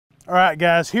All right,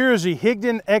 guys, here is the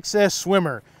Higdon XS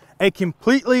Swimmer, a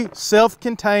completely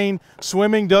self-contained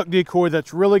swimming duck decoy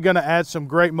that's really going to add some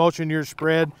great motion to your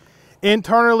spread.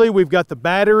 Internally, we've got the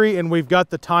battery and we've got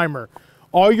the timer.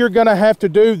 All you're going to have to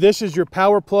do, this is your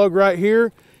power plug right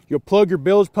here. You'll plug your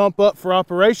bilge pump up for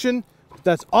operation.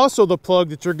 That's also the plug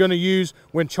that you're going to use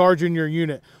when charging your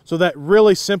unit. So that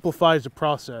really simplifies the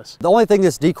process. The only thing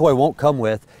this decoy won't come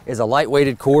with is a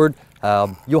lightweighted cord.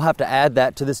 You'll have to add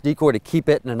that to this decoy to keep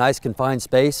it in a nice confined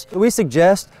space. We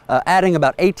suggest adding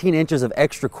about 18 inches of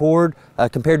extra cord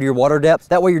compared to your water depth.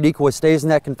 That way your decoy stays in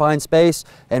that confined space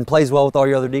and plays well with all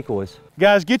your other decoys.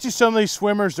 Guys, get you some of these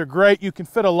swimmers. They're great. You can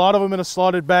fit a lot of them in a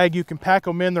slotted bag. You can pack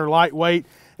them in. They're lightweight.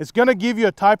 It's going to give you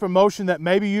a type of motion that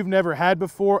maybe you've never had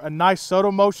before, a nice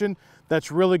subtle motion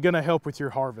that's really going to help with your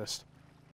harvest.